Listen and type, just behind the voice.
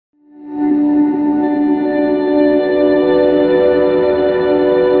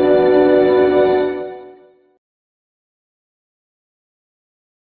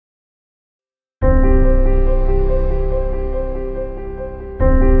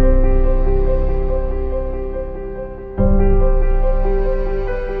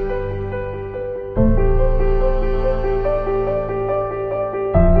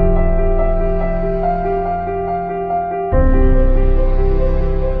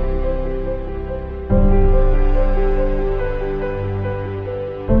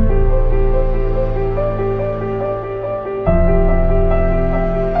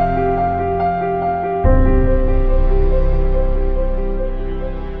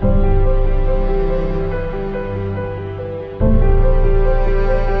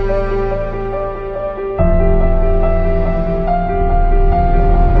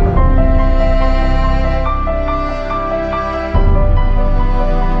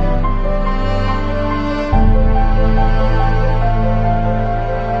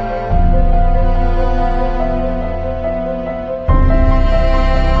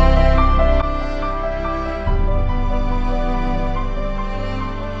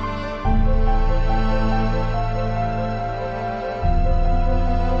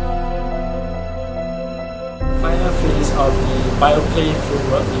BioPlay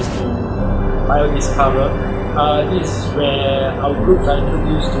framework is to BioDiscover. This is where our groups are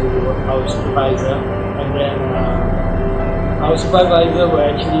introduced to our supervisor, and then our supervisor will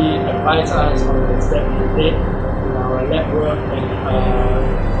actually advise us on the steps to take in our lab work and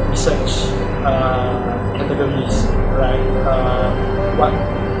research categories, right? What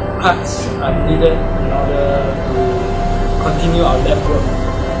parts are needed in order to continue our lab work.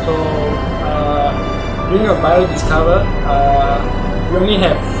 So during our BioDiscover, we only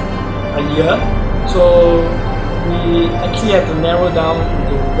have a year, so we actually have to narrow down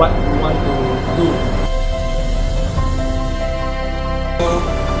into what we want to do.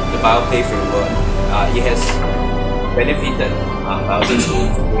 The BioPlay framework, it has benefited biology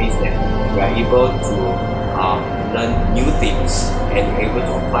in ways that we are able to learn new things and able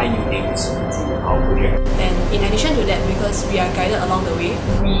to apply new things to our project. And in addition to that, because we are guided along the way,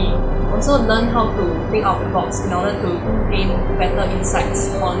 we also learn how to think out of the box in order to gain better insights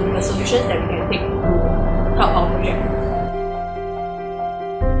on the solutions that we can take to help our project.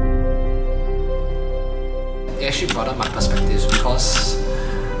 It actually broadened my perspectives because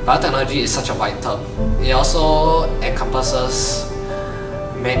biotechnology is such a wide term. It also encompasses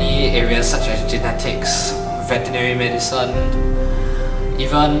many areas such as genetics, veterinary medicine,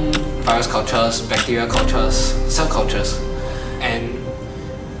 even virus cultures, bacterial cultures, cell cultures, and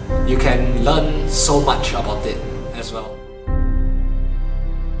you can learn so much about it as well.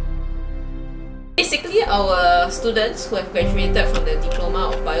 Basically, our students who have graduated from the Diploma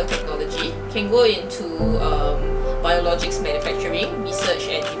of Biotechnology can go into biologics manufacturing, research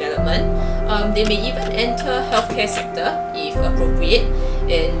and development. They may even enter healthcare sector if appropriate,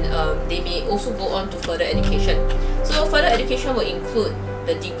 and they may also go on to further education. So further education will include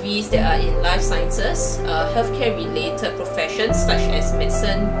the degrees that are in life sciences, healthcare related professions such as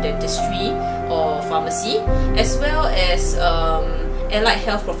medicine, dentistry or pharmacy, as well as allied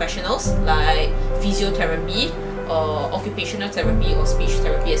health professionals like physiotherapy or occupational therapy or speech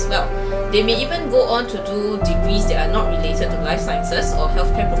therapy as well. They may even go on to do degrees that are not related to life sciences or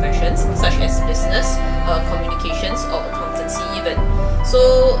healthcare professions such as business, communications or accountancy even.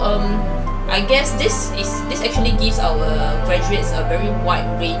 So I guess this actually gives our graduates a very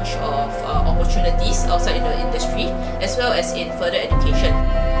wide range of opportunities outside in the industry as well as in further education.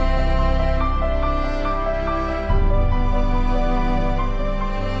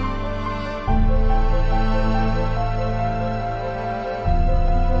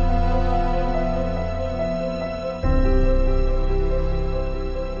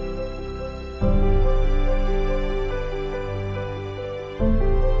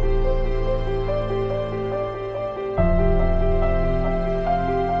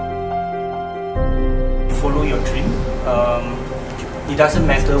 Follow your dream. It doesn't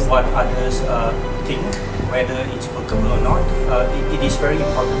matter what others think, whether it's workable or not. It is very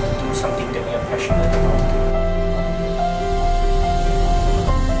important to do something that you are passionate about.